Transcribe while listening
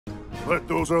Let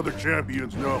those other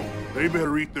champions know. They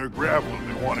better eat their gravel if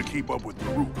they want to keep up with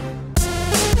Daruk.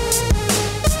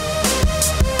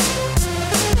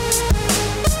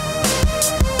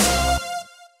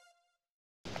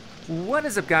 What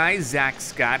is up, guys?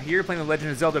 ZackScott here, playing the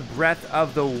Legend of Zelda Breath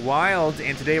of the Wild,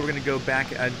 and today we're going to go back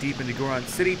deep into Goron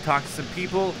City, talk to some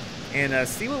people, and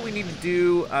see what we need to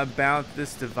do about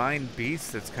this divine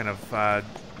beast that's kind of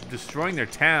destroying their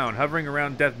town, hovering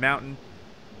around Death Mountain.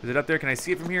 Is it up there? Can I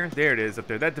see it from here? There it is, up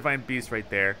there. That divine beast right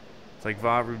there. It's like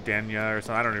Varudanya or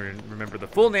something. I don't even remember the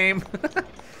full name.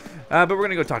 But we're going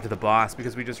to go talk to the boss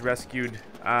because we just rescued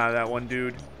that one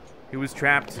dude. He was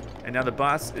trapped, and now the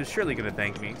boss is surely going to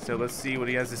thank me. So let's see what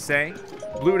he has to say.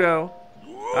 Bluto.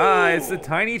 It's the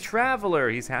tiny traveler.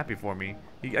 He's happy for me.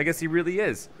 I guess he really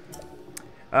is.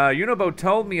 Yunobo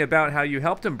told me about how you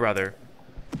helped him, brother.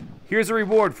 Here's a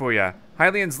reward for ya.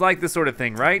 Hylians like this sort of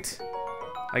thing, right?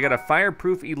 I got a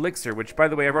fireproof elixir, which, by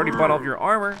the way, I've already bought all of your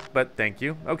armor, but thank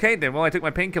you. Okay, then, well, I took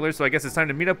my painkillers, so I guess it's time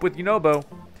to meet up with Yunobo.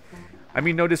 I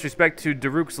mean, no disrespect to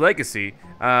Daruk's legacy,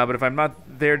 but if I'm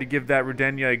not there to give that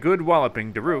Rudenya a good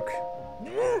walloping, Daruk.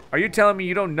 Are you telling me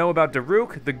you don't know about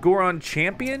Daruk, the Goron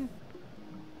champion?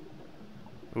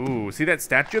 Ooh, see that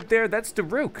statue up there? That's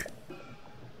Daruk.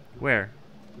 Where?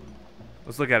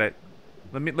 Let's look at it.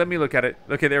 Let me look at it.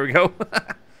 Okay, there we go.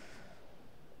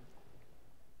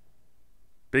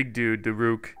 Big dude,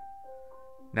 Daruk.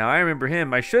 Now I remember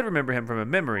him. I should remember him from a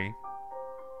memory.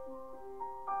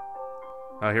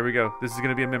 Oh, here we go. This is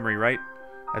gonna be a memory, right?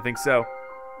 I think so.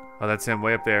 Oh, that's him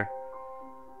way up there.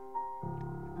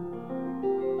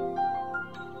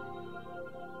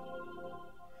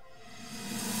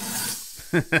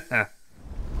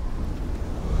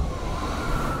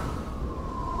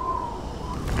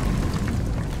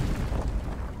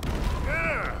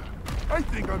 Yeah! I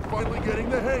think I'm finally getting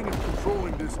the hang of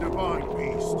controlling this divine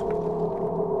beast.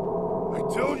 I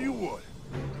tell you what.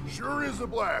 Sure is a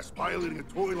blast piloting a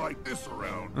toy like this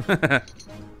around.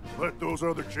 Let those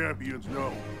other champions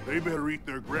know. They better eat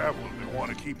their gravel if they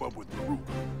want to keep up with Daruk.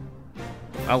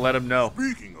 I'll let him know.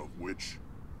 Speaking of which,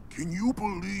 can you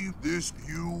believe this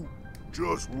view?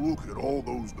 Just look at all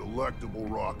those delectable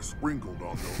rocks sprinkled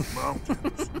on those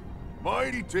mountains.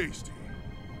 Mighty tasty.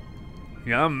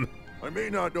 Yum. I may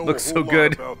not know Looks a whole so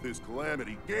good. lot about this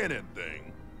Calamity Ganon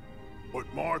thing, but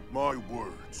mark my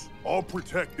words, I'll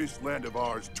protect this land of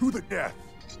ours to the death.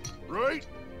 Right,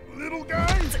 little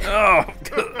guy? Oh.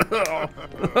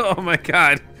 Oh my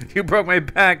god. You broke my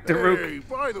back, Daruk. Hey,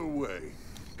 by the way,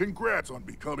 congrats on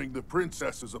becoming the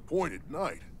princess's appointed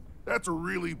knight. That's a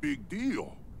really big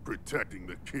deal, protecting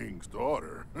the king's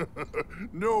daughter.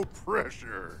 No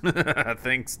pressure.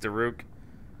 Thanks, Daruk.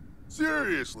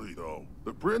 Seriously, though,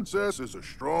 the princess is a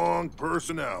strong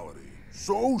personality.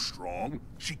 So strong,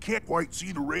 she can't quite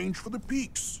see the range for the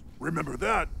peaks. Remember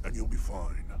that, and you'll be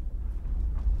fine.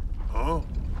 Huh?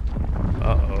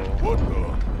 Uh-oh. What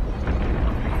the?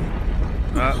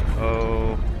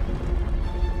 Uh-oh.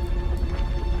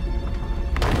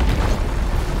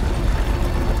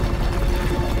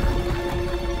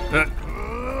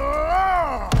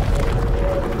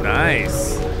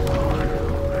 Nice.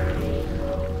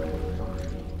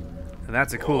 And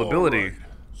that's a cool ability. Right.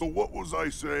 So what was I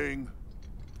saying?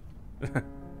 Can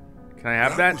I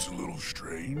have that? That was a little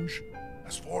strange.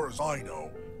 As far as I know,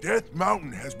 Death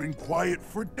Mountain has been quiet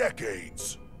for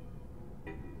decades.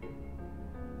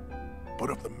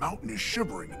 But if the mountain is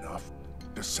shivering enough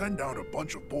to send down a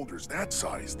bunch of boulders that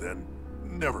size, then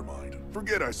never mind.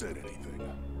 Forget I said anything.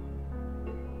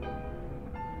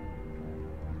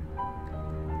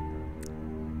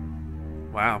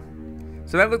 Wow.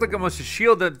 So that looked like almost a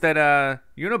shield that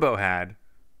Yunobo had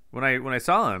when I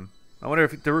saw him. I wonder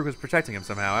if Daruk was protecting him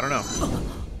somehow. I don't know.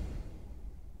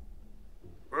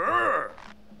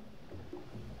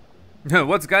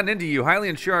 What's gotten into you?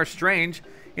 Hylians sure are strange.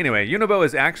 Anyway, Yunobo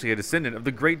is actually a descendant of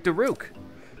the great Daruk.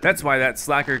 That's why that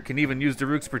slacker can even use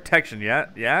Daruk's protection.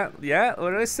 Yeah.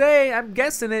 What did I say? I'm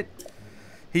guessing it.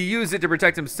 He used it to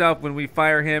protect himself when we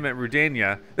fire him at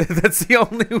Rudenya. That's the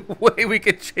only way we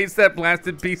can chase that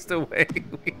blasted beast away.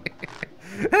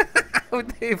 Would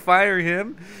they fire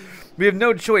him? We have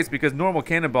no choice because normal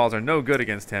cannonballs are no good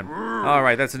against him.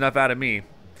 Alright, that's enough out of me.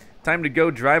 Time to go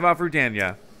drive off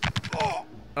Rudenya.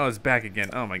 Oh, it's back again.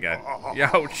 Oh my god.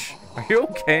 Ouch. Are you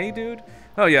okay, dude?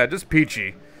 Oh yeah, just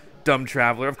peachy. Dumb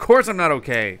traveler. Of course I'm not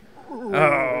okay.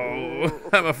 Oh,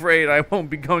 I'm afraid I won't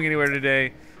be going anywhere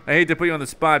today. I hate to put you on the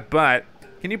spot, but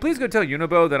can you please go tell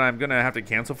Yunobo that I'm gonna have to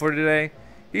cancel for today?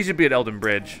 He should be at Elden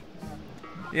Bridge.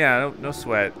 Yeah, no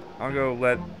sweat. I'll go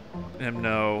let him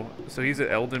know. So he's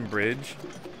at Elden Bridge.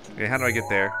 Okay, how do I get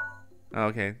there? Oh,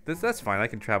 okay, that's fine. I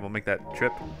can travel, make that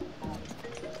trip.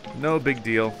 No big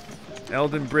deal.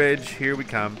 Elden Bridge, here we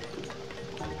come.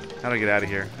 How do I get out of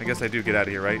here? I guess I do get out of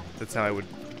here, right? That's how I would...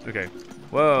 Okay.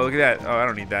 Whoa, look at that. Oh, I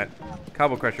don't need that.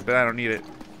 Cobble Crusher, but I don't need it.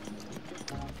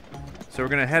 So we're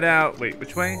gonna head out. Wait,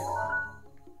 which way?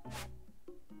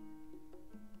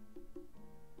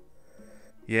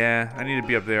 Yeah, I need to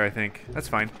be up there, I think. That's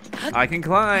fine. I can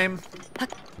climb.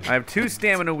 I have 2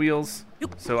 stamina wheels,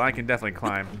 so I can definitely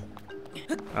climb.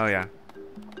 Oh, yeah.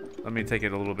 Let me take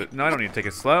it a little bit. No, I don't need to take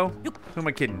it slow. Who am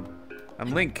I kidding?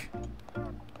 I'm Link.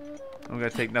 I'm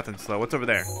gonna take nothing slow. What's over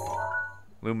there?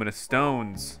 Luminous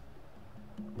stones.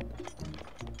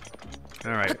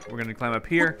 Alright, we're gonna climb up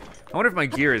here. I wonder if my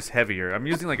gear is heavier. I'm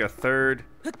using like a third,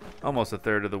 almost a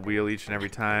third of the wheel each and every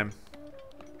time.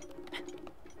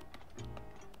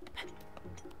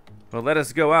 Well, let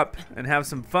us go up and have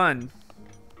some fun.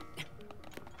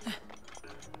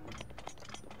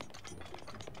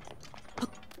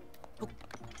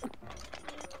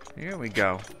 Here we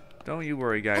go. Don't you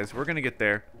worry, guys. We're gonna get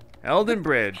there. Elden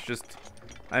Bridge. Just,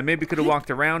 I maybe could have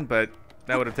walked around, but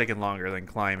that would have taken longer than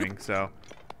climbing. So,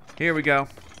 here we go.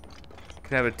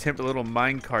 Could have a little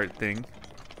minecart thing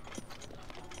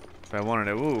if I wanted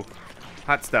to. Ooh,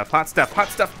 hot stuff, hot stuff, hot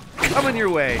stuff. Coming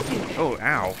your way. Oh,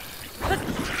 ow.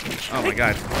 Oh my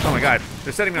god. Oh my god.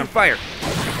 They're setting me on fire.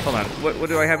 Hold on. What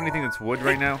do I have? Anything that's wood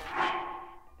right now?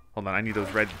 Hold on. I need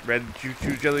those red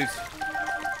choo-choo jellies.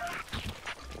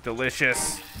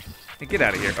 Delicious. Hey, get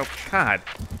out of here. Oh god.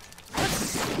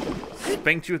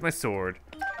 Spanked you with my sword.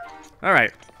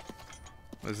 Alright.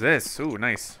 What is this? Ooh,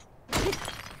 nice.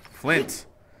 Flint.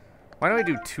 Why do I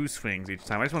do 2 swings each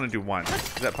time? I just want to do 1.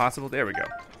 Is that possible? There we go.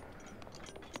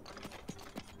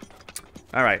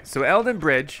 Alright, so Elden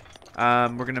Bridge.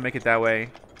 We're gonna make it that way.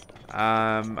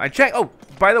 I checked. Oh,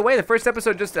 by the way, the first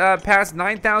episode just passed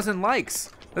 9,000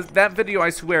 likes. That video, I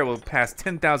swear, will pass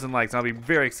 10,000 likes. I'll be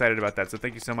very excited about that. So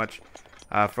thank you so much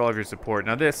for all of your support.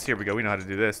 Now this, here we go. We know how to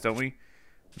do this, don't we?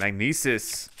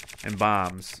 Magnesis and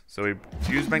bombs. So we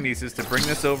use magnesis to bring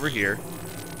this over here,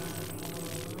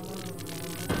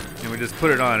 and we just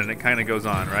put it on, and it kind of goes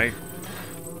on, right?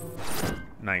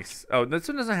 Nice. Oh, this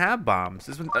one doesn't have bombs.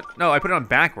 This one, no, I put it on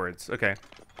backwards. Okay.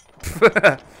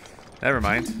 Never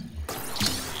mind.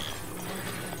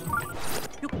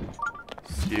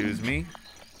 Excuse me.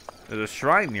 There's a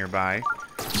shrine nearby.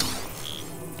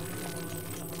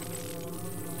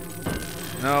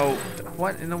 No.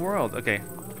 What in the world? Okay.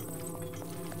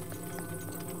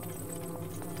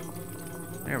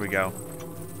 There we go.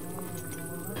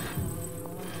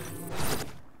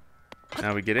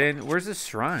 Now we get in. Where's the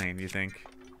shrine, you think?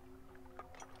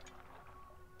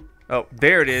 Oh,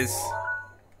 there it is.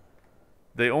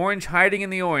 The orange hiding in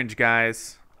the orange,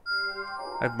 guys.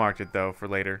 I've marked it, though, for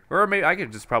later. Or maybe I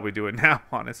could just probably do it now,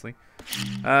 honestly.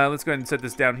 Let's go ahead and set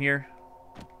this down here.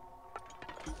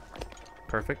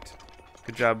 Perfect.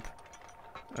 Good job.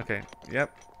 Okay.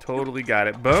 Yep. Totally got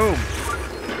it. Boom!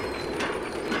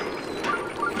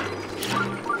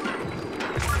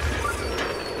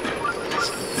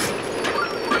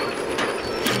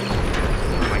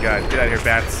 Oh my god. Get out of here,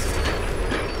 bats.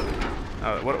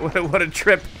 Oh, what a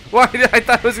trip. Why did I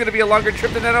thought it was going to be a longer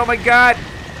trip than that? Oh my god.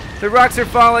 The rocks are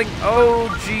falling. Oh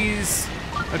jeez.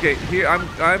 Okay, here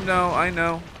I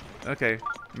know. Okay.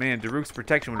 Man, Daruk's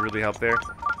protection would really help there.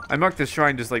 I marked this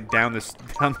shrine just like down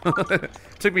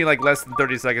took me like less than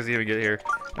 30 seconds to even get here.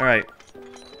 All right.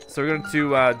 So we're going to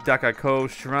Dakako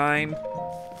Shrine.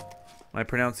 My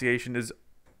pronunciation is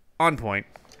on point.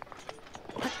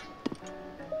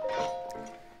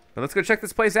 But let's go check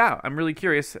this place out. I'm really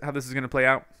curious how this is going to play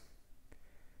out.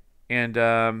 And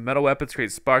metal weapons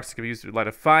create sparks that can be used to light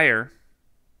a fire.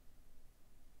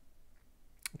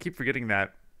 I keep forgetting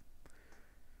that.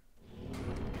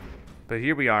 But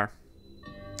here we are.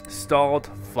 Stalled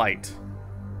flight.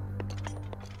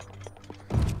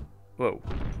 Whoa.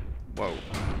 Whoa.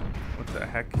 What the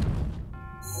heck?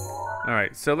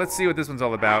 Alright, so let's see what this one's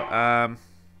all about. I'm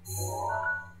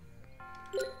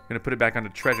going to put it back onto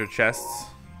treasure chests.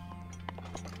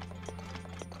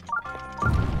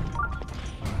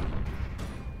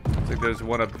 Looks like there's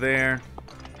one up there.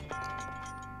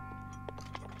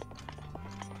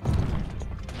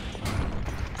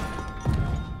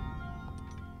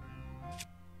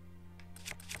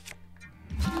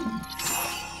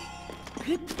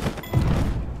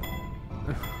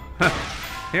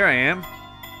 Here I am.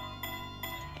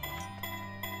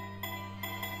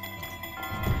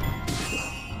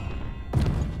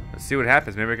 Let's see what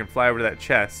happens. Maybe I can fly over to that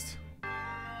chest.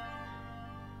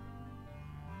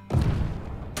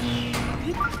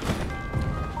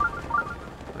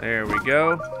 There we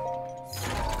go.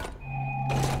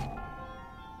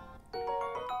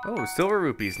 Oh, silver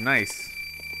rupees. Nice.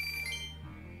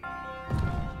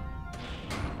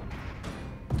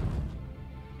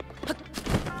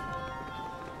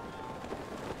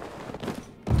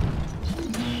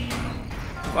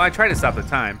 Well, I tried to stop the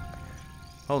time.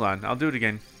 Hold on, I'll do it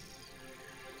again.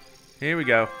 Here we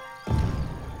go.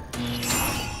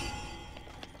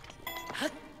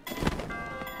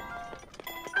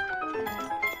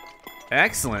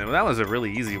 Excellent. Well, that was a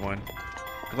really easy one.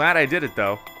 Glad I did it,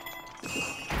 though.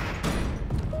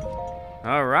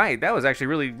 All right, that was actually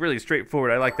really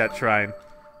straightforward. I like that shrine.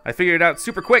 I figured it out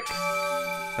super quick,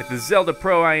 like the Zelda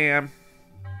pro I am.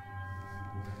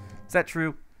 Is that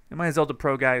true? Am I a Zelda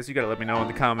pro, guys? You gotta let me know in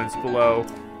the comments below,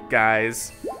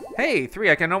 guys. Hey, 3,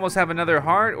 I can almost have another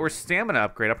heart or stamina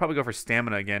upgrade. I'll probably go for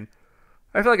stamina again.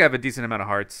 I feel like I have a decent amount of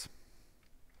hearts.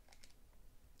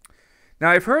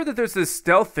 Now, I've heard that there's this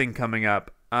stealth thing coming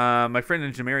up. My friend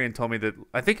Ninjamarian told me that,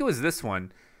 I think it was this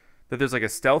one, that there's like a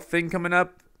stealth thing coming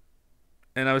up.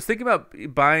 And I was thinking about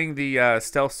buying the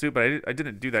stealth suit, but I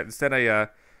didn't do that. Instead, I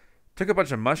took a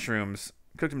bunch of mushrooms,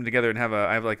 cooked them together, and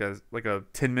I have like a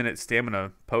 10-minute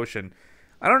stamina potion.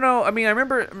 I don't know. I mean, I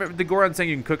remember the Goron saying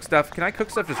you can cook stuff. Can I cook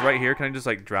stuff just right here? Can I just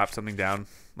like drop something down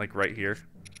like right here?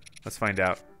 Let's find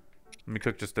out. Let me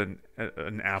cook just an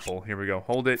apple. Here we go.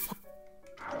 Hold it.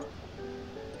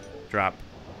 Drop.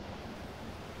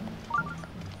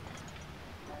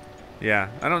 Yeah,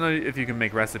 I don't know if you can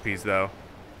make recipes though.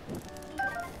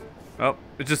 Oh,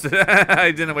 it just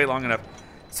I didn't wait long enough.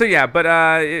 So yeah, but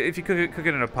if you cook it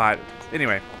in a pot.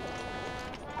 Anyway,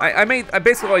 I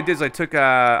basically all I did is I took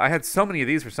I had so many of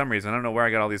these for some reason. I don't know where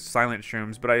I got all these silent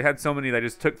shrooms, but I had so many that I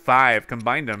just took 5,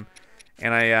 combined them,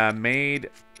 and I made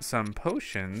some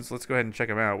potions. Let's go ahead and check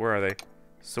them out. Where are they?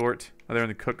 Sort. Oh, they're in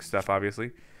the cook stuff,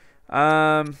 obviously.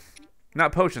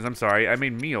 Not potions, I'm sorry. I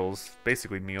made meals,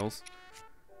 basically meals.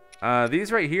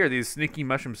 These right here, these sneaky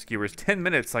mushroom skewers, 10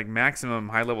 minutes, like maximum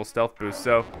high-level stealth boost.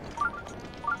 So,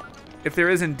 if there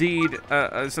is indeed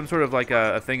some sort of like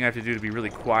a thing I have to do to be really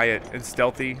quiet and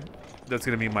stealthy, that's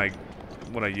gonna be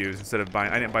what I use instead of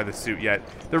buying. I didn't buy the suit yet.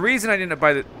 The reason I didn't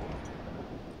buy the...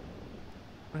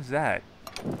 What is that?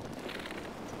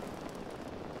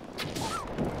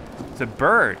 It's a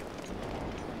bird,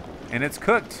 and it's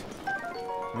cooked.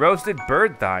 Roasted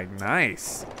bird thigh,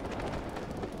 nice.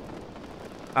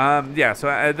 Yeah.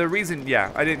 So the reason, yeah,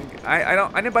 I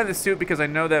didn't buy the suit because I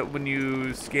know that when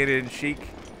you scan in Sheik,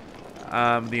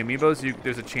 the amiibos,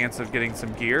 there's a chance of getting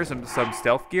some gear, some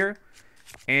stealth gear,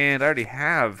 and I already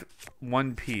have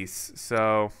 1 piece.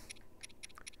 So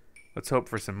let's hope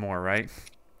for some more, right?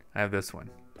 I have this one.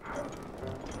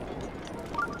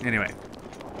 Anyway,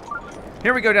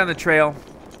 here we go down the trail.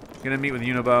 Gonna meet with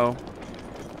Unibo.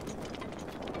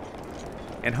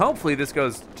 And hopefully this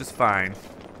goes just fine.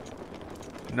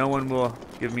 No one will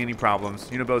give me any problems.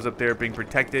 Unibo's up there being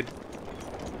protected.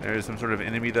 There's some sort of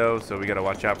enemy though, so we gotta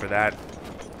watch out for that.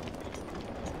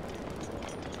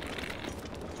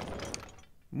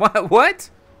 What?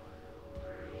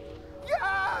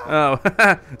 Yeah!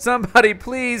 Oh, somebody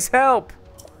please help!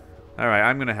 Alright,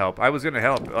 I'm gonna help. I was gonna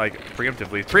help, like,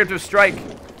 preemptively. Preemptive strike!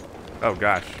 Oh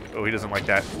gosh. Oh, he doesn't like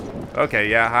that. Okay,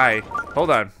 yeah, hi.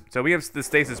 Hold on. So we have the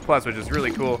Stasis Plus, which is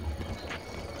really cool.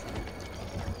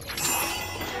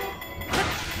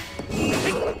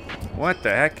 What the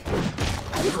heck?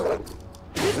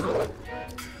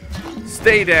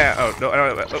 Stay down. Oh, no.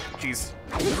 Oh, jeez.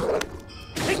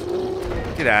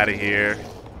 Get out of here.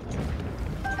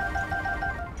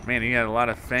 Man, he had a lot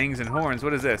of fangs and horns.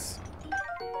 What is this?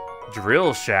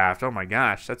 Drill shaft. Oh my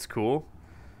gosh, that's cool.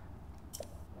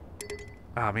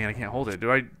 Oh man, I can't hold it.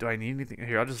 Do I need anything?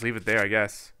 Here, I'll just leave it there, I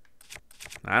guess.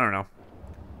 I don't know.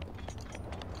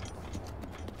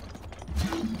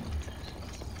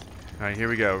 Alright, here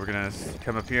we go. We're gonna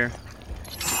come up here.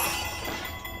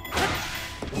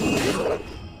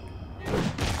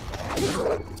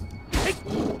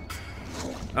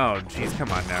 Oh, jeez,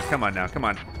 come on now. Come on now. Come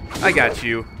on. I got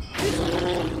you.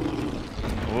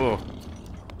 Ooh.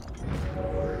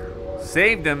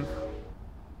 Saved him.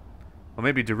 Well,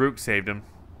 maybe Daruk saved him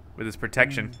with his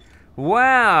protection.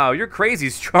 Wow, you're crazy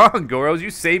strong, Goros. You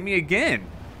saved me again.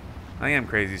 I am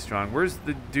crazy strong. Where's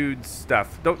the dude's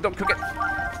stuff? Don't cook it.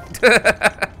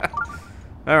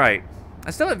 All right.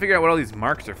 I still haven't figured out what all these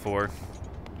marks are for.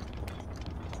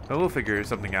 But we'll figure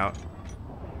something out.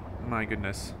 My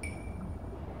goodness.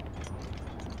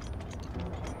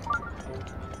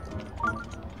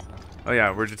 Oh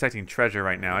yeah, we're detecting treasure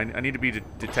right now. I need to be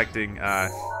detecting, I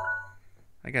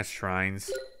guess shrines.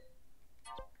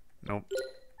 Nope.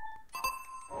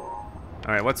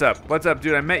 Alright, what's up? What's up,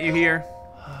 dude? I met you here.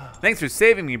 Thanks for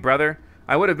saving me, brother.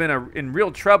 I would have been in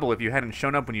real trouble if you hadn't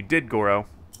shown up when you did, Goro.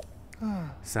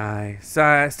 Sigh.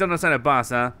 Still no sign of boss,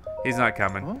 huh? He's not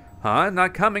coming. Huh?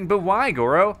 Not coming? But why,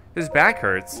 Goro? His back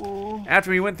hurts.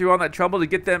 After we went through all that trouble to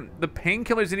get them, the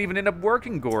painkillers didn't even end up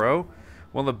working, Goro.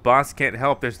 Well, the boss can't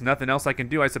help. There's nothing else I can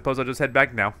do. I suppose I'll just head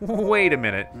back now. Wait a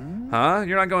minute. Huh?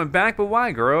 You're not going back? But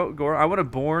why, Goro? I want to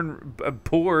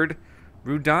board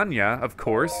Rudanya, of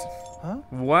course. Huh?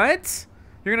 What?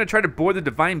 You're going to try to board the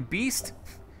divine beast?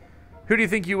 Who do you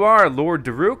think you are, Lord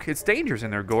Daruk? It's dangerous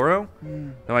in there, Goro.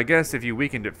 Though I guess if you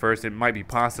weakened it first, it might be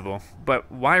possible. But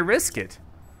why risk it?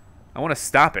 I want to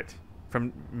stop it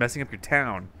from messing up your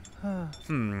town.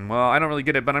 Well, I don't really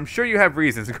get it, but I'm sure you have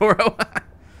reasons, Goro.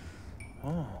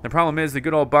 The problem is the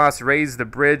good old boss raised the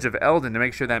bridge of Eldin to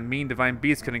make sure that mean divine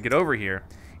beast couldn't get over here.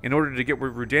 In order to get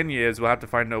where Rudanya is, we'll have to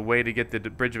find a way to get the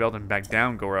bridge of Eldin back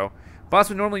down, Goro. Boss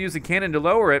would normally use a cannon to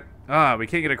lower it. We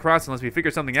can't get across unless we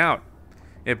figure something out.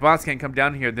 If boss can't come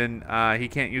down here, then he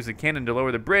can't use a cannon to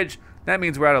lower the bridge. That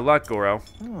means we're out of luck, Goro.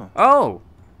 Oh,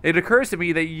 it occurs to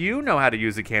me that you know how to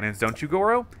use the cannons, don't you,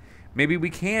 Goro? Maybe we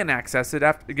can access it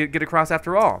after get across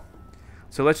after all.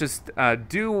 So let's just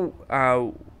do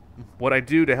what I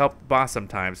do to help the boss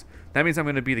sometimes. That means I'm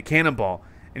going to be the cannonball,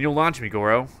 and you'll launch me,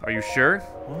 Goro. Are you sure?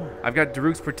 I've got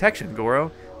Daruk's protection,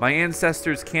 Goro. My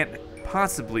ancestors can't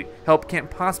possibly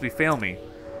fail me.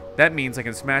 That means I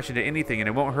can smash into anything, and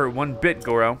it won't hurt one bit,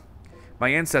 Goro. My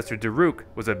ancestor, Daruk,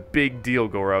 was a big deal,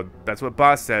 Goro. That's what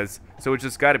boss says, so it's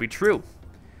just got to be true.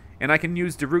 And I can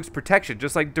use Daruk's protection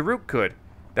just like Daruk could.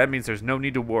 That means there's no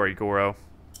need to worry, Goro.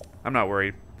 I'm not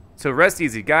worried. So rest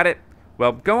easy, got it?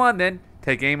 Well, go on then.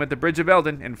 Take aim at the Bridge of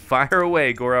Eldin and fire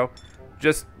away, Goro.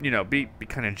 Just, you know, be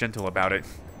kind of gentle about it.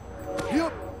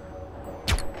 Yep.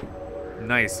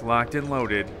 Nice, locked and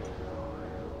loaded.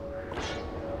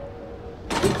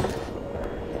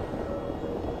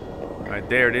 Alright,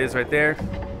 there it is, right there.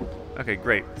 Okay,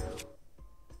 great.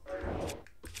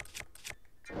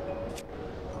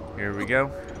 Here we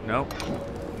go. Nope.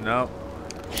 Nope.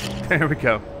 There we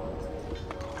go.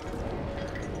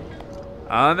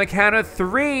 On the count of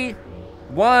 3.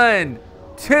 1,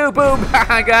 2, boom!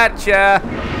 I gotcha!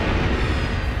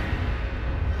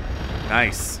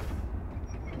 Nice.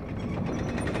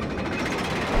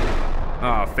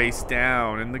 Oh, face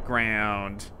down in the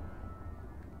ground.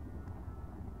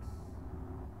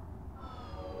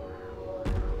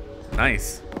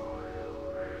 Nice.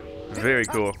 Very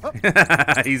cool.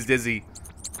 He's dizzy.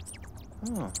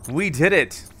 We did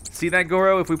it. See that,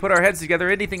 Goro? If we put our heads together,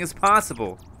 anything is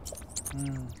possible.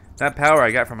 That power I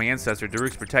got from my ancestor,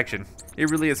 Daruk's protection. It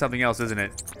really is something else, isn't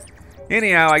it?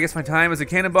 Anyhow, I guess my time as a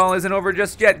cannonball isn't over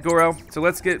just yet, Goro. So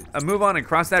let's get a move on and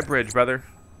cross that bridge, brother.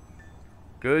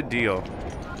 Good deal.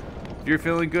 If you're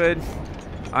feeling good,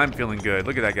 I'm feeling good.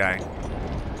 Look at that guy.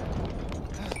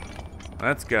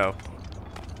 Let's go.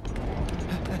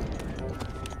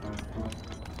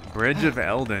 Bridge of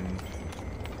Eldin.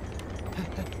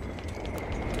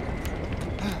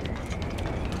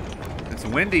 It's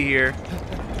windy here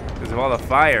because of all the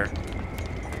fire.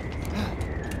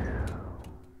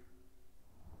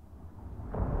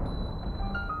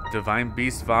 Divine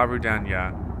Beast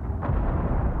Varudanya.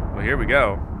 Well, here we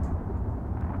go.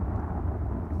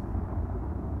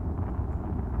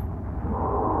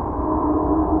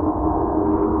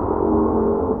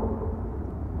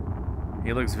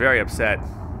 He looks very upset.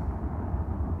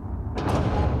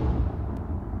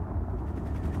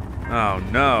 Oh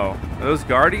no. Are those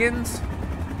guardians?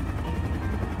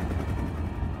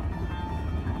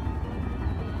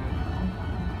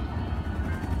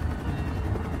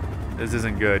 This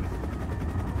isn't good.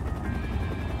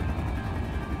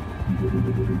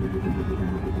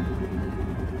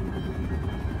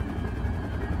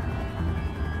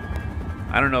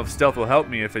 I don't know if stealth will help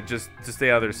me if it just to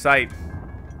stay out of their sight.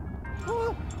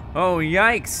 Oh,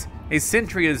 yikes! A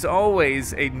sentry is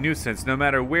always a nuisance, no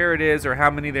matter where it is or how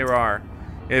many there are.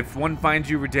 If one finds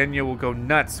you, Rudanya will go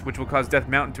nuts, which will cause Death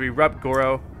Mountain to erupt,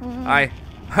 Goro. I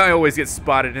always get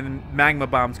spotted, and magma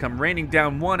bombs come raining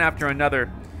down one after another.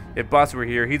 If Boss were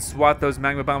here, he'd swat those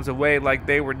magma bombs away like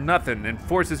they were nothing and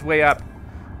force his way up.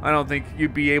 I don't think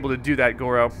you'd be able to do that,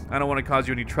 Goro. I don't want to cause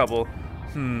you any trouble.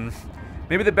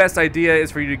 Maybe the best idea is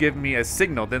for you to give me a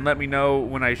signal, then let me know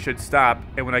when I should stop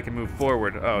and when I can move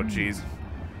forward. Oh, jeez.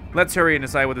 Let's hurry and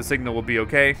decide what the signal will be,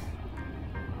 okay?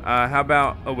 How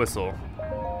about a whistle?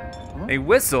 A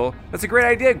whistle? That's a great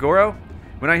idea, Goro.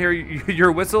 When I hear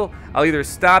your whistle, I'll either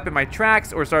stop in my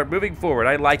tracks or start moving forward.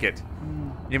 I like it.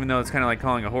 Even though it's kind of like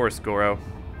calling a horse, Goro.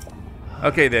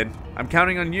 Okay, then. I'm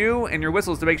counting on you and your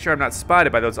whistles to make sure I'm not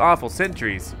spotted by those awful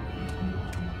sentries.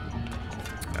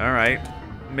 Alright.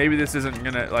 Maybe this isn't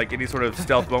gonna, like, any sort of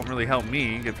stealth won't really help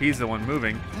me if he's the one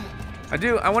moving.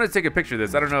 I want to take a picture of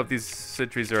this. I don't know if these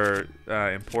sentries are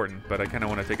important, but I kind of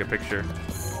want to take a picture.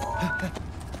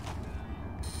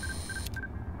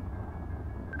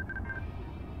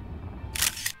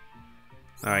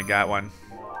 Alright, got one.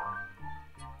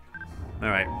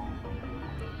 Alright.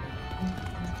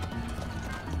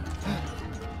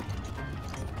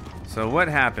 So what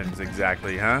happens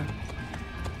exactly, huh?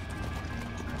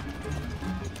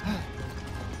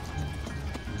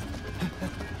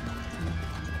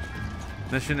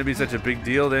 This shouldn't be such a big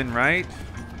deal then, right?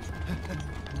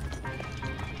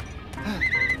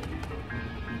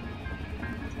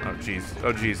 Oh, jeez.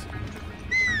 Oh, jeez.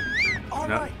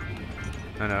 No.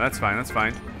 No, no, that's fine. That's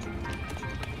fine.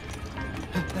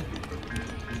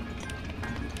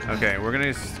 Okay, we're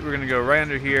gonna go right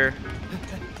under here.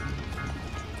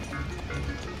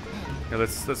 Yeah,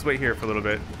 let's wait here for a little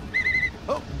bit.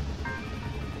 Oh.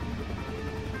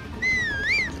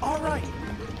 All right.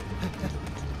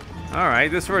 All right,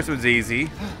 this first one's easy.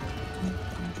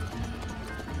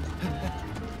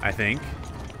 I think.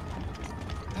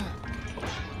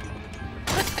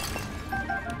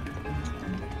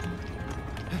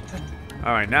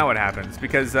 All right, now what happens?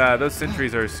 Because those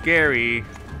sentries are scary.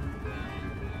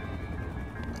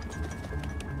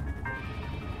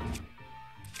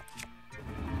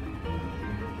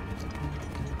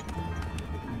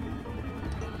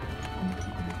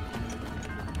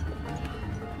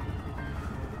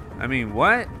 I mean,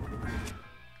 what?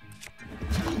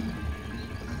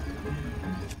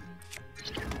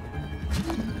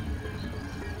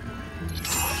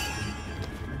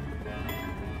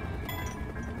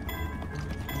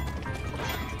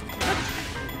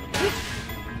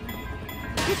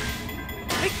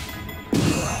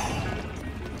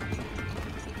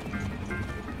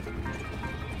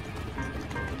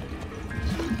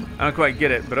 I don't quite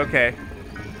get it, but okay.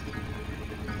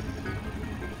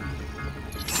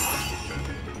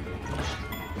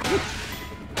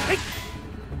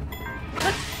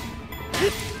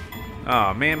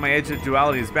 Oh man, my edge of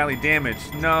duality is badly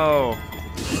damaged. No.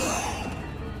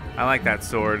 I like that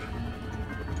sword.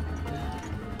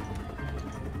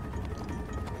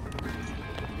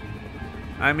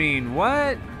 I mean,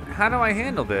 what? How do I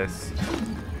handle this?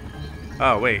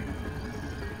 Oh, wait.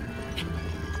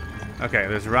 Okay,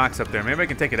 there's rocks up there. Maybe I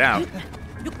can take it out.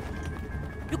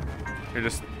 Here,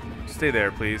 just stay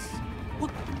there, please.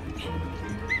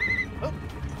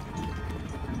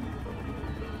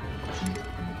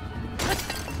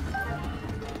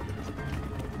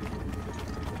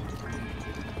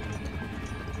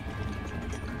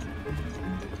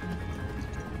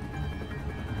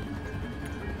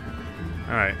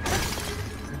 Alright.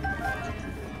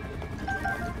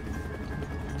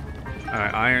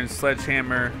 Alright, iron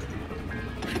sledgehammer.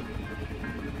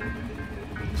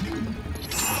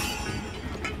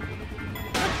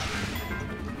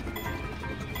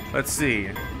 Let's see.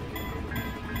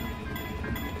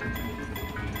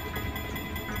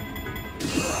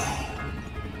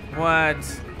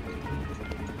 What?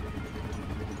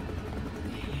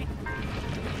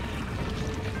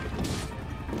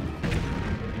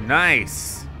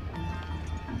 Nice.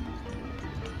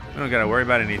 I don't gotta worry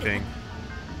about anything.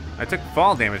 I took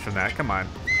fall damage from that. Come on.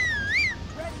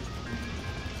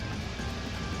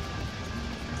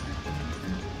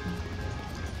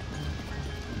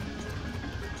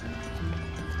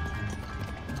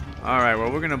 Alright,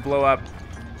 well, we're gonna blow up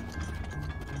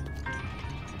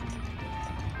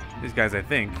these guys, I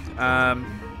think.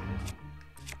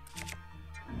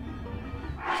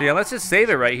 So yeah, let's just save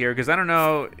it right here, because I don't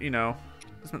know, you know,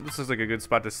 this looks like a good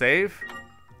spot to save.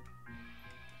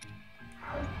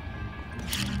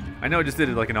 I know I just did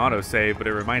it like an auto save, but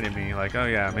it reminded me, like, oh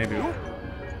yeah, maybe.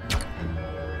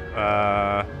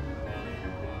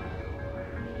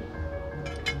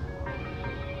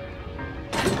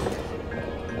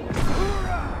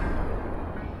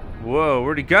 Whoa,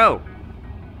 where'd he go?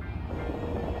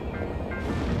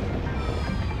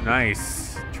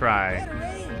 Nice try.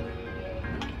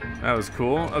 That was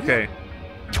cool. Okay,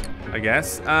 I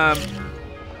guess.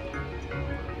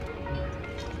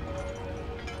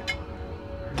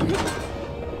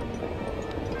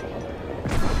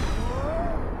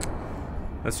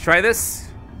 Let's try this.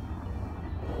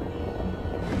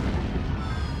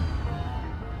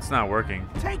 It's not working.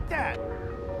 Take that.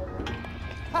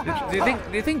 Do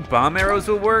you think bomb arrows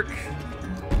will work?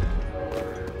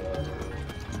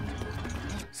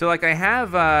 So like I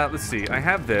have let's see, I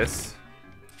have this.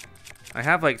 I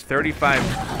have like 35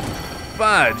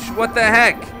 fudge. What the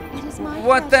heck?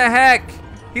 What the heck?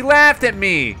 He laughed at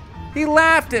me. He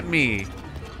laughed at me.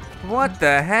 What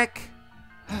the heck?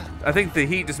 I think the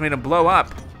heat just made him blow up.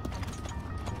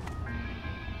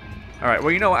 All right,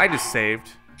 well, you know what? I just saved.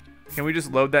 Can we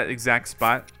just load that exact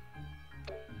spot?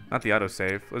 Not the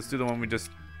autosave. Let's do the one we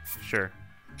just... Sure.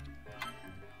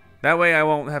 That way I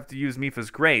won't have to use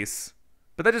Mipha's Grace.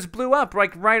 But that just blew up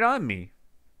like right on me.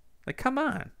 Like, come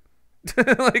on.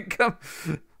 Like, come.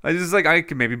 I just like, I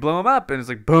could maybe blow him up, and it's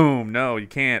like, boom. No, you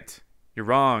can't. You're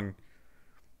wrong.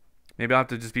 Maybe I'll have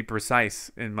to just be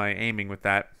precise in my aiming with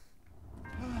that.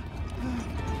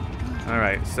 All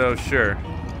right, so sure.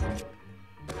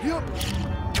 Yep.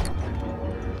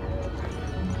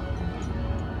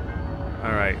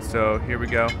 All right, so here we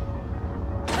go.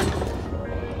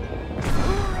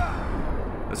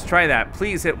 Let's try that.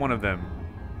 Please hit one of them.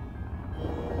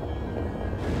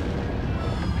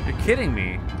 You're kidding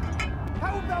me.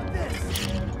 How about this?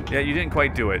 Yeah, you didn't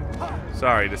quite do it.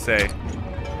 Sorry to say.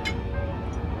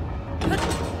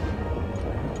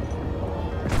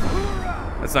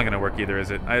 That's not gonna work either, is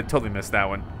it? I totally missed that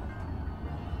one.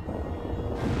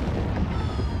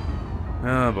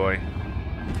 Oh boy.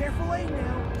 Careful aim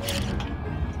now.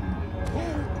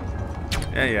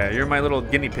 Yeah, you're my little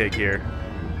guinea pig here.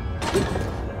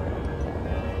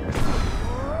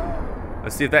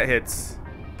 Let's see if that hits.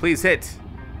 Please hit.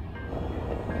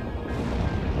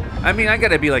 I mean, I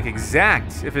gotta be like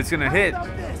exact if it's gonna hit. How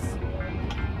about this?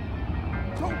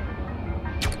 Go.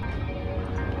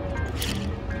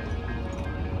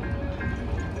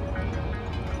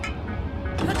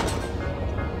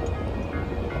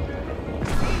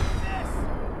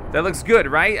 That looks good,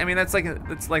 right? I mean, that's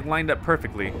like lined up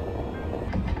perfectly.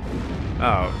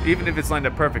 Oh, even if it's lined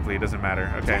up perfectly, it doesn't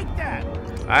matter. Okay. Take that.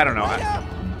 I don't know. Light up.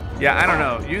 Yeah, I don't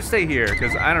know. You stay here,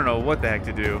 because I don't know what the heck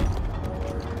to do.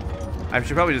 I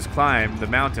should probably just climb the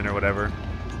mountain or whatever,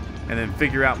 and then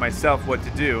figure out myself what to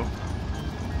do.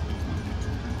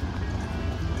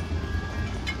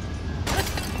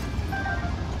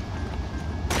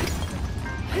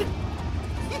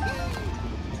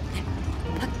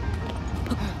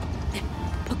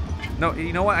 No,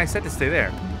 you know what? I said to stay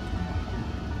there.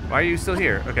 Why are you still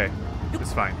here? Okay,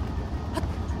 it's fine.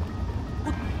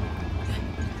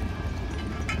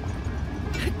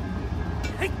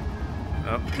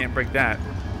 Oh, can't break that.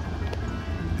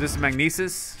 Is this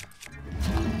magnesis?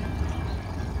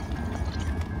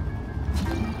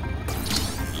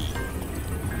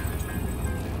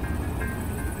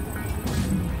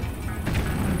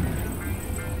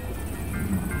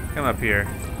 Come up here.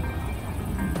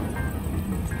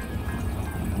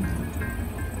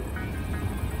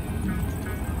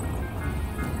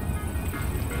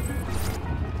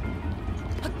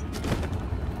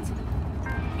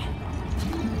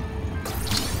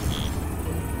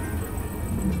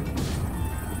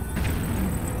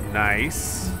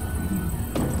 Nice.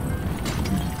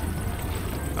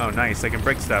 Oh, nice. I can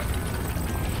break stuff.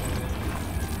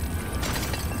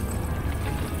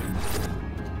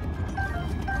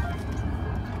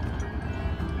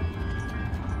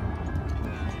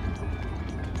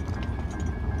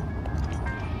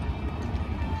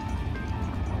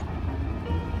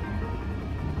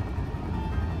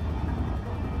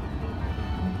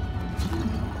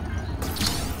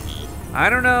 I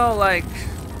don't know, like...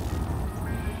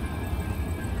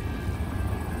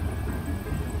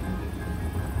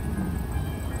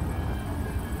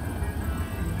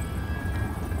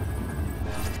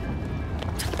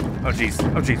 Oh jeez.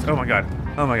 Oh jeez. Oh my god.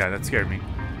 Oh my god, that scared me.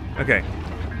 Okay.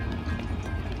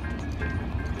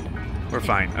 We're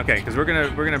fine. Okay, because we're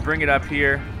gonna bring it up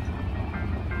here.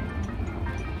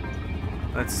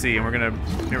 Let's see, and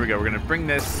here we go. We're gonna bring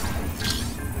this.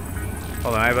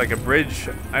 Hold on, I have like a bridge.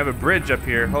 I have a bridge up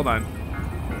here. Hold on.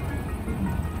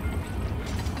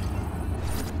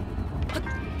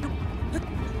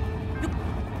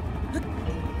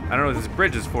 I don't know what this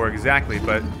bridge is for exactly,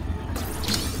 but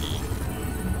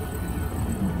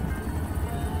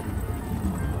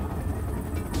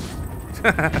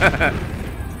all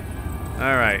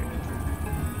right.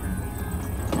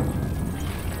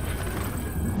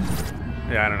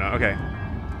 Yeah, I don't know. Okay.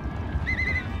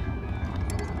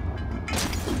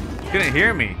 Couldn't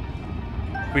hear me.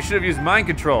 We should have used mind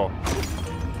control.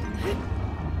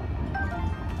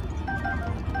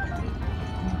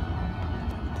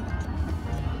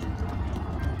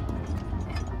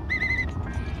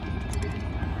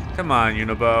 Come on,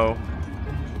 Unibo.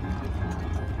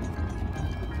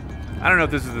 I don't know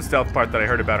if this is the stealth part that I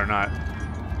heard about or not.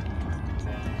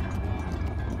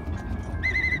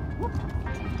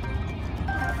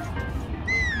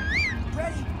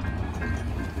 Ready.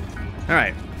 All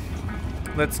right,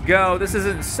 let's go. This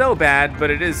isn't so bad,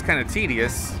 but it is kind of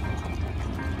tedious.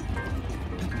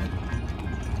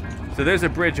 So there's a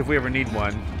bridge if we ever need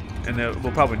one, and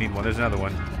we'll probably need one. There's another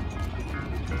one.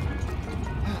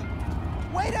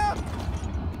 Wait up.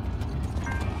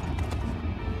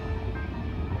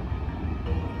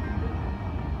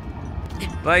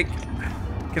 Like,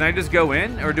 can I just go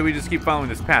in, or do we just keep following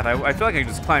this path? I feel like I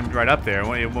just climbed right up there.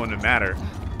 It wouldn't matter.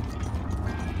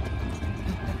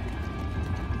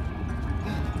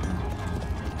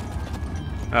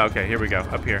 Oh, okay, here we go.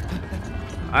 Up here.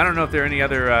 I don't know if there are any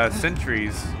other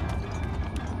sentries.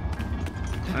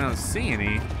 I don't see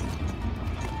any.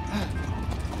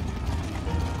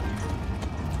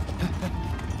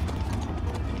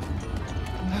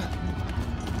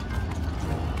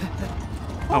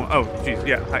 Oh, jeez,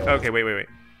 yeah. Hi. Okay, wait.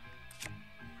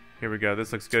 Here we go.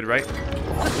 This looks good, right?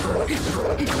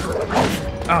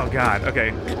 Oh God.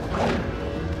 Okay.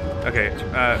 Okay.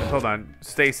 Hold on.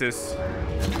 Stasis.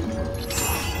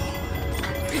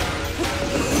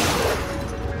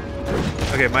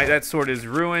 Okay, that sword is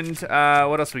ruined.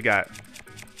 What else we got?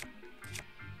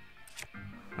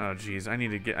 Oh jeez, I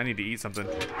need to eat something.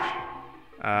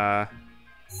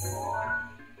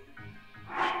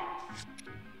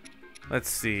 Let's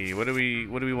see. What do we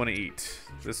want to eat?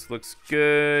 This looks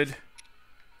good.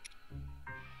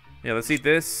 Yeah, let's eat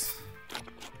this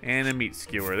and a meat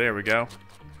skewer. There we go.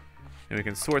 And we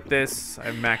can sort this. I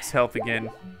have max health again.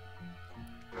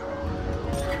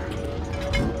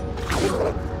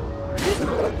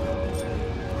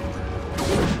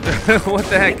 What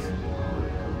the heck?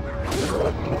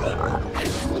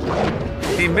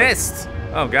 He missed.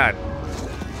 Oh God.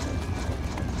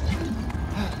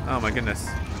 Oh my goodness.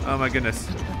 Oh my goodness.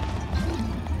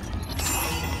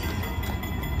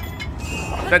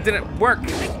 That didn't work.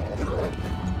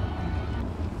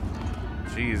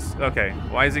 Jeez. Okay.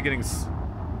 Why is it getting...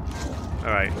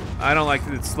 Alright. I don't like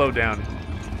that it's slowed down.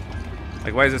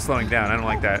 Like, why is it slowing down? I don't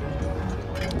like that.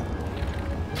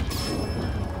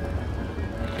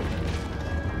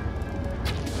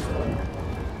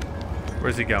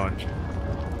 Where's he going?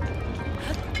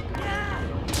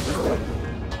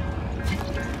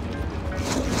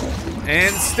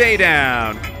 And stay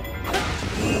down.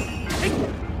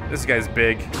 This guy's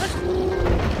big.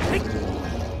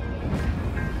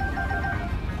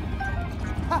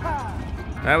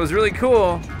 That was really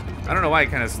cool. I don't know why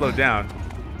it kind of slowed down.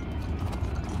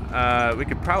 We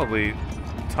could probably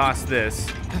toss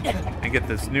this and get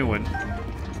this new one.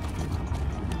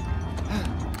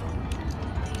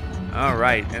 All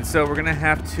right, and so we're gonna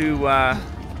have to,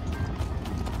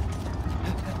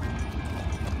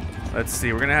 let's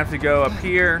see, we're gonna have to go up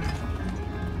here.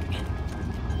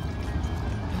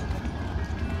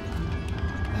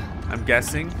 I'm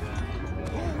guessing.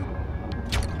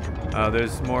 Oh,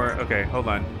 there's more, okay, hold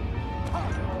on.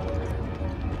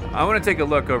 I wanna take a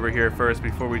look over here first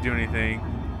before we do anything.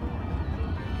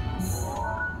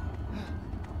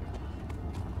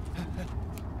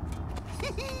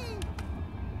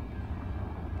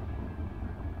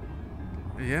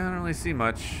 Yeah, I don't really see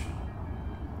much.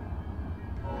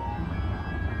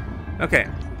 Okay.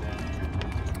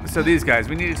 So these guys,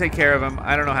 we need to take care of them.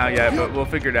 I don't know how yet, but we'll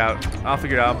figure it out. I'll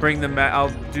figure it out. I'll bring them back. I'll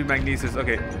do magnesis.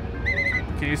 Okay.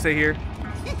 Can you stay here?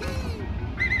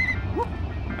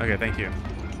 Okay, thank you.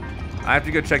 I have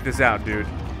to go check this out, dude.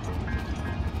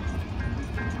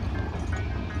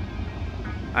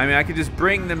 I mean, I could just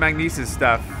bring the magnesis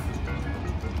stuff.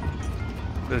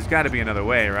 There's got to be another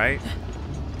way, right?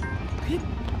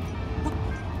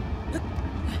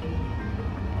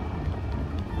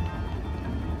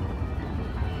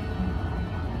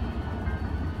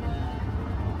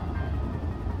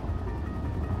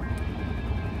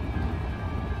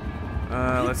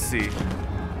 Let's see.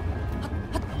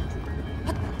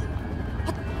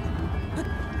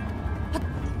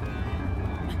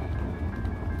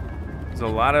 There's a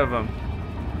lot of them.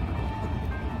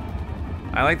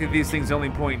 I like that these things only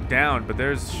point down, but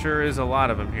there's sure is a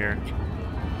lot of them here.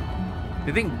 Do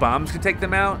you think bombs could take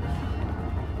them out?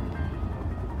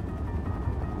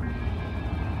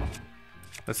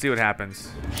 Let's see what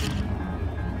happens.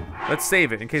 Let's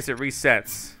save it in case it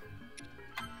resets.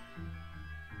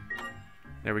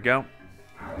 There we go.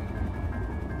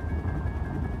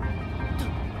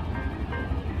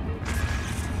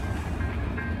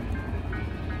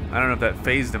 I don't know if that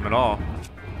phased him at all.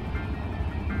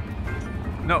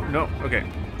 No, no, okay.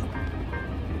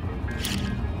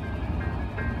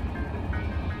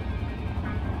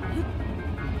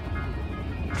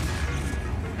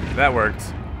 That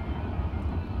worked.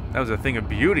 That was a thing of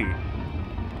beauty.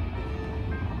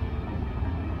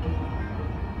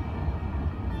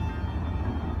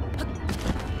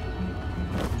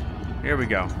 Here we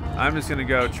go. I'm just gonna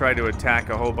go try to attack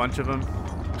a whole bunch of them.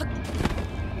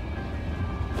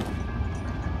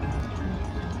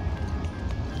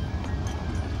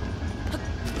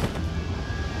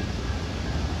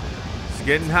 It's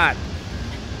getting hot.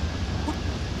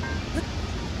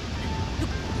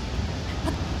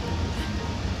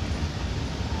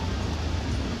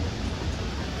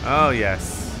 Oh,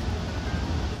 yes.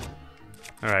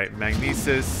 All right,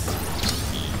 magnesis.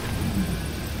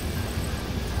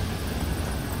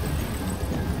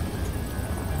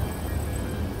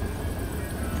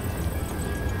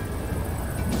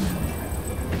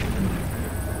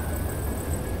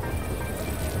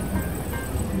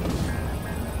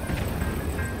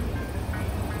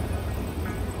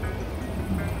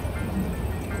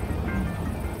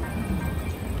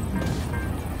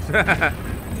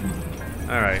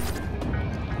 Alright.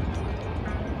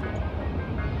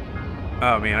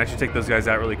 Oh man, I should take those guys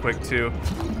out really quick too.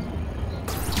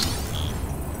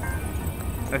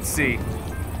 Let's see.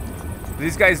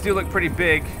 These guys do look pretty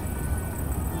big.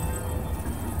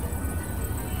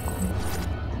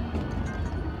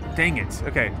 Dang it.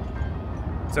 Okay.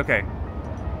 It's okay.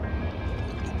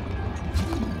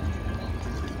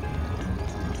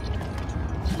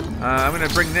 I'm gonna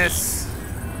bring this.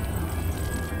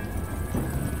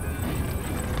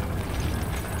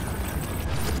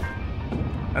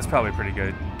 That's probably pretty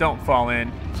good. Don't fall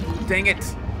in. Dang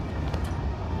it.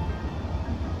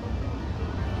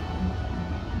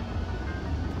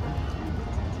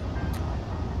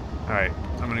 Alright,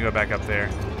 I'm gonna go back up there.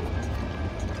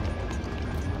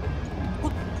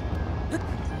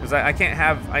 Because I can't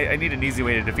have, I need an easy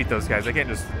way to defeat those guys. I can't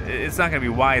just, it's not gonna be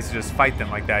wise to just fight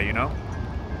them like that, you know?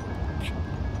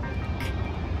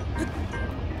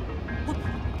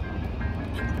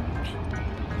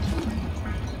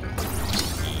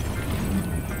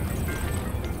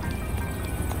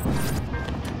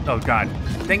 Oh god.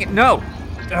 Dang it, no!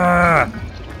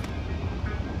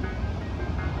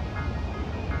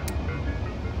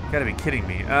 Gotta be kidding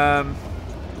me.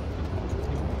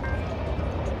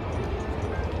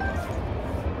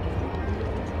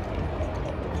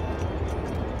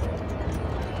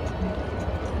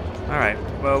 Alright,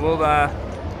 well, we'll,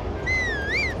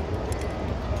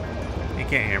 he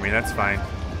can't hear me, that's fine.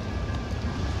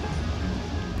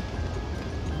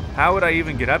 How would I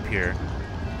even get up here?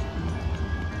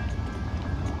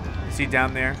 Is he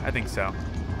down there? I think so.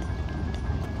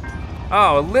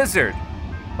 Oh, a lizard!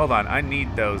 Hold on, I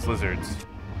need those lizards.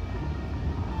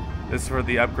 This is for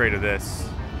the upgrade of this.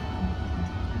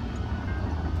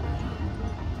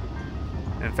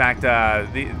 In fact,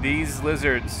 these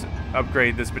lizards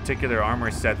upgrade this particular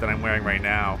armor set that I'm wearing right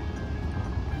now.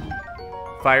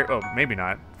 Fire, oh, maybe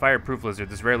not. Fireproof lizard,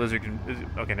 this rare lizard can,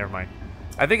 okay, never mind.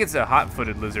 I think it's a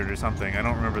hot-footed lizard or something. I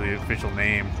don't remember the official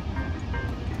name.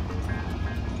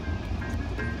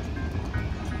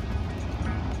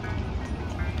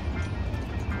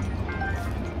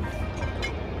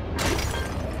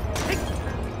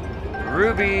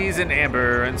 Rubies and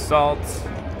amber and salt.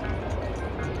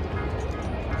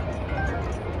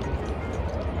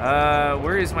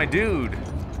 Where is my dude?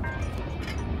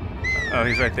 Oh,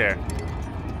 he's right there.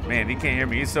 Man, he can't hear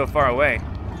me. He's so far away.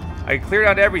 I cleared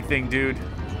out everything, dude.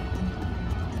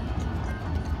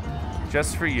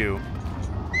 Just for you.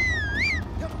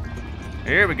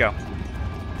 Here we go.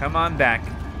 Come on back.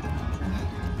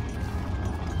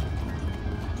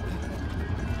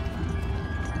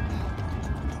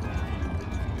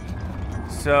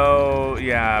 So,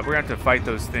 yeah, we're gonna have to fight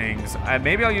those things.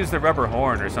 Maybe I'll use the rubber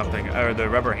horn or something, or the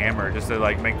rubber hammer, just to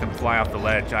like make them fly off the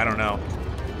ledge. I don't know.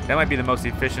 That might be the most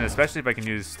efficient, especially if I can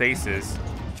use stasis.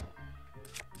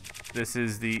 This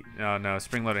is the, oh no,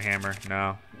 spring-loaded hammer.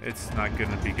 No, it's not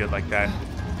gonna be good like that.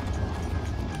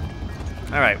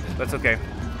 All right, that's okay.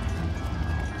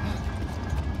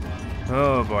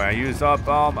 Oh boy, I used up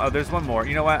all, oh, there's one more.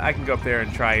 You know what, I can go up there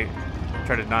and try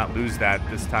to not lose that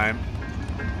this time.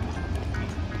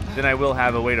 Then I will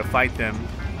have a way to fight them.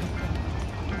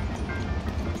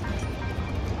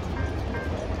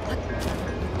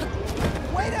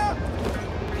 Wait up!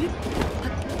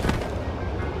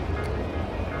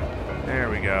 There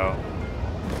we go.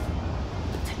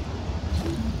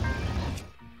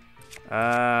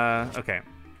 Okay.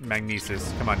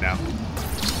 Magnesis, come on now.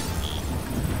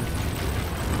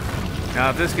 Now,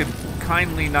 if this could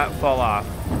kindly not fall off.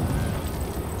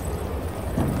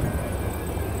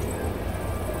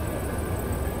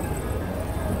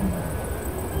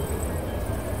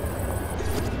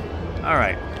 All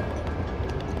right.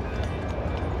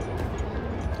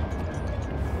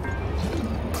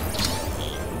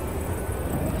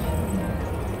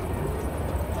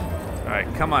 All right,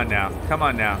 come on now. Come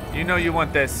on now. You know you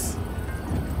want this.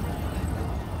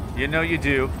 You know you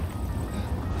do.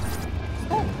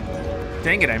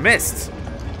 Dang it, I missed.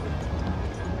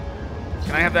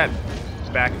 Can I have that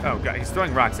back? Oh, God, he's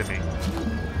throwing rocks at me.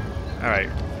 All right.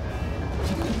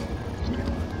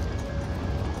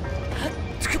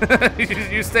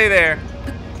 You stay there.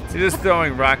 You're just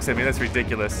throwing rocks at me. That's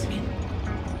ridiculous.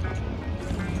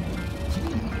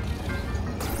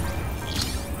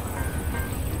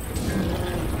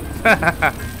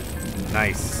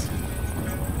 Nice.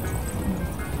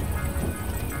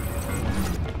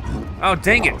 Oh,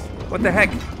 dang it. What the heck?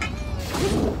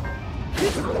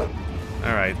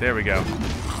 All right, there we go.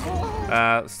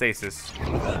 Stasis.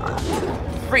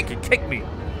 Freak, it kicked me.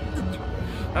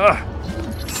 Ugh.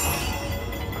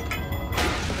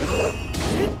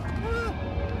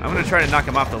 I'm gonna try to knock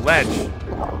him off the ledge.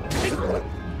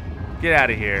 Get out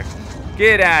of here.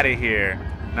 Get out of here.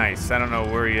 Nice. I don't know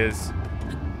where he is.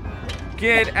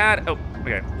 Get out. Oh,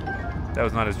 okay. That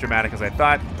was not as dramatic as I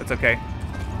thought. That's okay.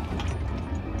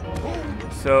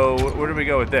 So, where do we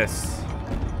go with this?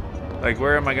 Like,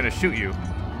 where am I gonna shoot you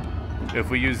if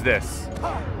we use this?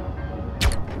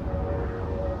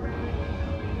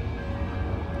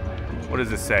 What does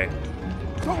this say?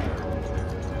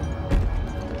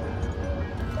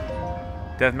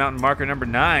 Death Mountain marker number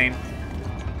 9.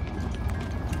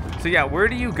 So yeah, where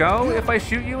do you go if I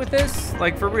shoot you with this?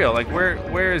 Like, for real, like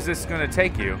where is this gonna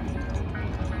take you?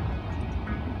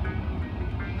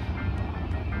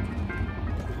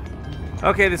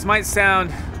 Okay, this might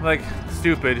sound like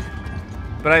stupid,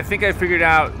 but I think I figured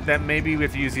out that maybe we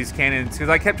have to use these cannons, because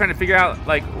I kept trying to figure out,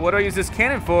 like, what do I use this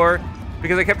cannon for?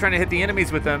 Because I kept trying to hit the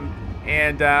enemies with them,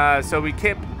 and so we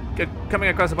kept coming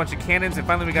across a bunch of cannons, and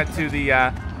finally we got to the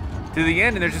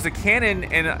end, and there's just a cannon,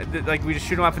 and like we just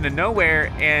shoot them off into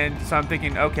nowhere, and so I'm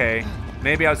thinking, okay,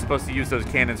 maybe I was supposed to use those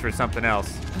cannons for something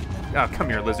else. Oh, come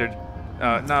here, lizard.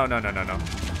 No.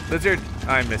 Lizard,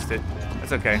 I missed it.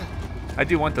 That's okay. I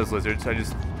do want those lizards, I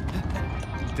just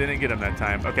didn't get them that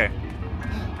time. Okay.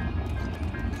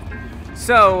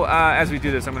 So, as we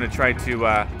do this, I'm going to try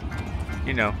to,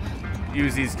 you know,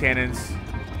 use these cannons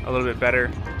a little bit better,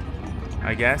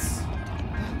 I guess.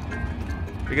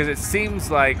 Because it seems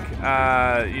like,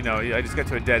 you know, I just got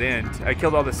to a dead end. I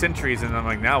killed all the sentries, and I'm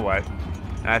like, now what?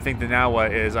 And I think the now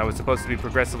what is I was supposed to be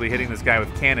progressively hitting this guy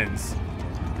with cannons.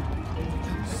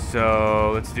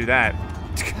 So, let's do that.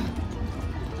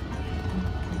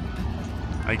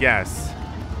 I guess.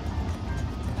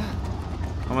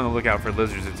 I'm on the lookout for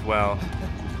lizards as well.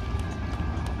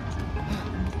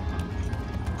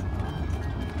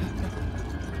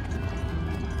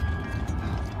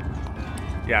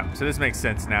 Yeah, so this makes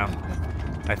sense now,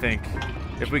 I think.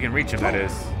 If we can reach him, that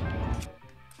is.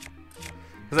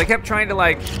 Because I kept trying to,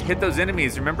 like, hit those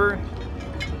enemies, remember?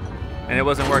 And it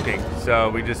wasn't working. So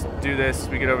we just do this,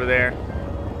 we get over there.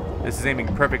 This is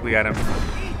aiming perfectly at him.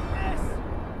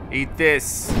 Eat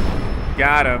this.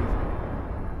 Got him.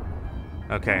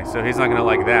 Okay, so he's not gonna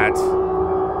like that.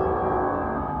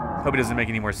 Hope he doesn't make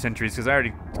any more sentries, because I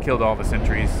already killed all the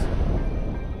sentries.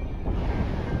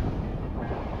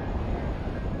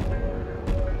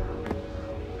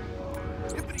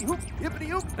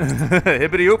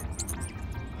 Hippity hoop.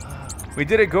 We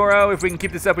did it, Goro. If we can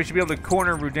keep this up, we should be able to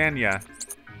corner Rudania.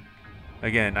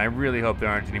 Again, I really hope there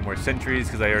aren't any more sentries,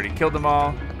 because I already killed them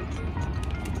all.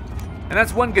 And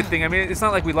that's one good thing. I mean, it's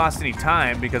not like we lost any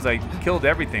time, because I killed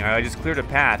everything. I just cleared a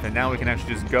path, and now we can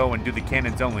actually just go and do the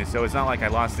cannons only. So it's not like I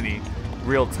lost any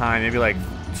real time, maybe like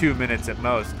 2 minutes at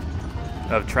most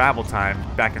of travel time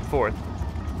back and forth.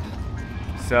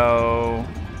 So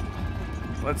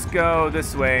let's go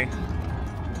this way.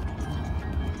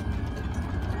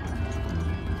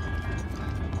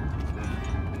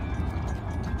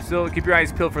 Still keep your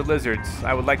eyes peeled for lizards.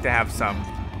 I would like to have some.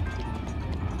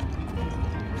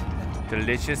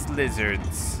 Delicious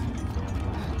lizards.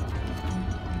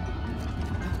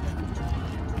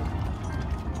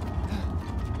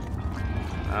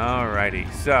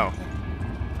 Alrighty, so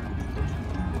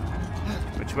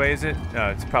which way is it? Oh,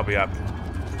 it's probably up.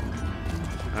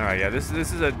 Alright, yeah, this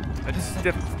is a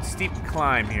steep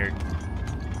climb here.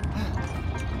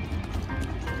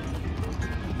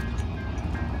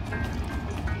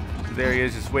 So there he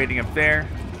is, just waiting up there.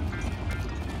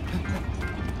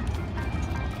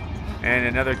 And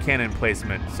another cannon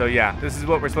placement. So yeah, this is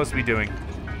what we're supposed to be doing.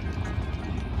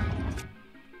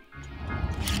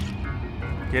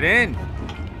 Get in!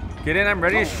 Get in, I'm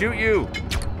ready to shoot you!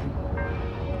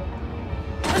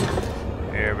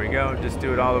 There we go, just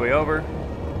do it all the way over.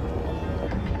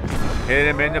 Hit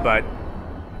him in the butt.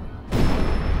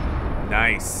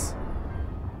 Nice.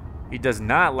 He does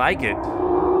not like it.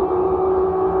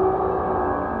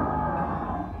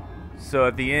 So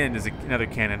at the end is another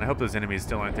cannon. I hope those enemies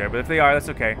still aren't there, but if they are, that's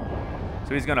okay.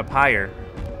 So he's gonna pyre.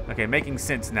 Okay, making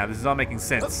sense now. This is all making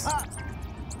sense.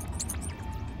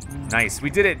 Nice, we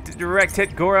did it. Direct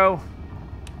hit, Goro.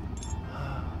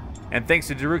 And thanks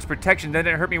to Daruk's protection, that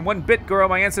didn't hurt me one bit, Goro.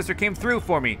 My ancestor came through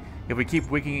for me. If we keep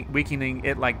weakening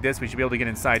it like this, we should be able to get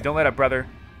inside. Don't let up, brother.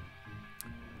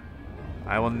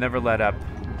 I will never let up.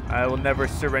 I will never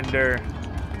surrender.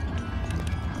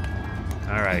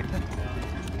 All right.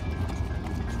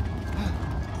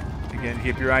 Again,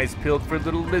 keep your eyes peeled for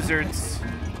little lizards.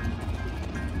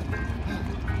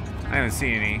 I haven't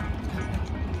seen any.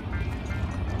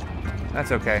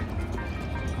 That's okay.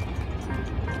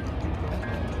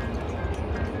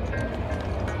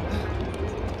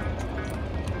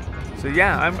 So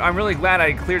yeah, I'm really glad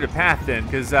I cleared a path then,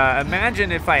 because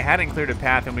imagine if I hadn't cleared a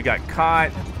path and we got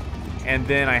caught, and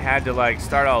then I had to like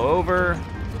start all over.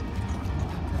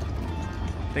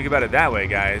 Think about it that way,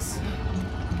 guys.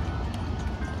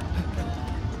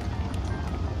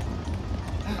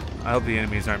 I hope the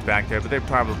enemies aren't back there, but they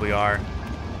probably are.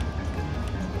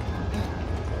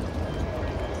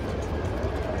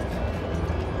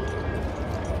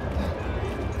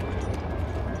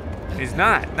 He's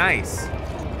not. Nice.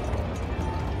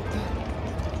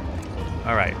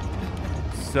 All right.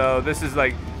 So this is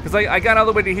like, because like I got all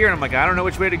the way to here and I'm like, I don't know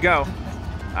which way to go.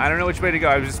 I don't know which way to go.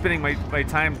 I was just spending my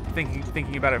time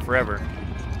thinking about it forever.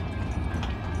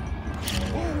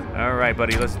 All right,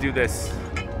 buddy, let's do this.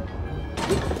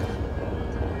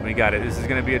 We got it. This is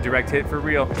gonna be a direct hit for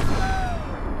real.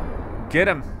 Get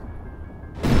him.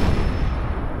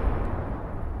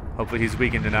 Hopefully he's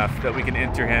weakened enough that we can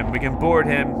enter him. We can board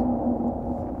him.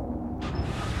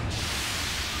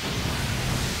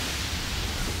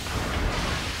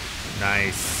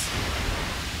 Nice.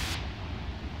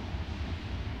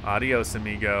 Adios,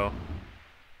 amigo.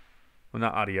 Well,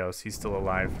 not adios. He's still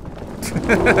alive.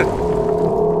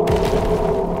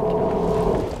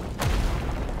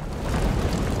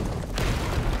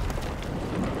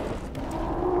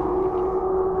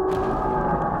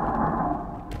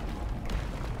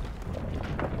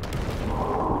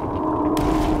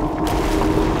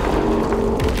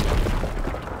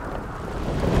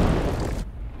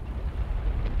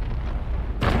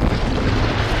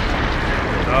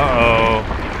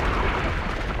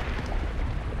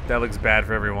 That looks bad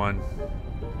for everyone.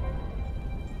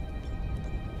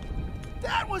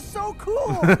 That was so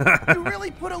cool! You really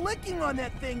put a licking on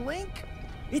that thing, Link.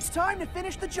 It's time to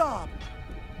finish the job.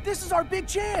 This is our big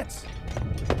chance.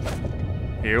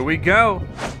 Here we go.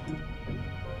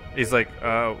 He's like,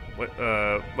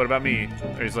 what about me?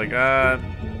 Or he's like,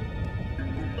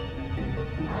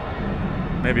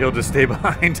 maybe he'll just stay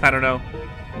behind. I don't know.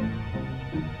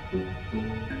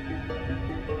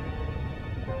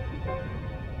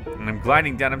 And I'm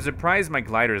gliding down. I'm surprised my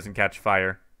glider doesn't catch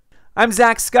fire. I'm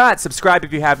ZackScott. Subscribe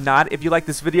if you have not. If you like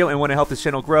this video and want to help this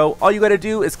channel grow, all you gotta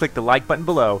do is click the like button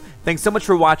below. Thanks so much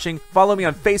for watching. Follow me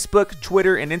on Facebook,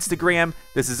 Twitter, and Instagram.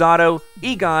 This is Otto,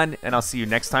 Egon, and I'll see you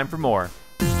next time for more.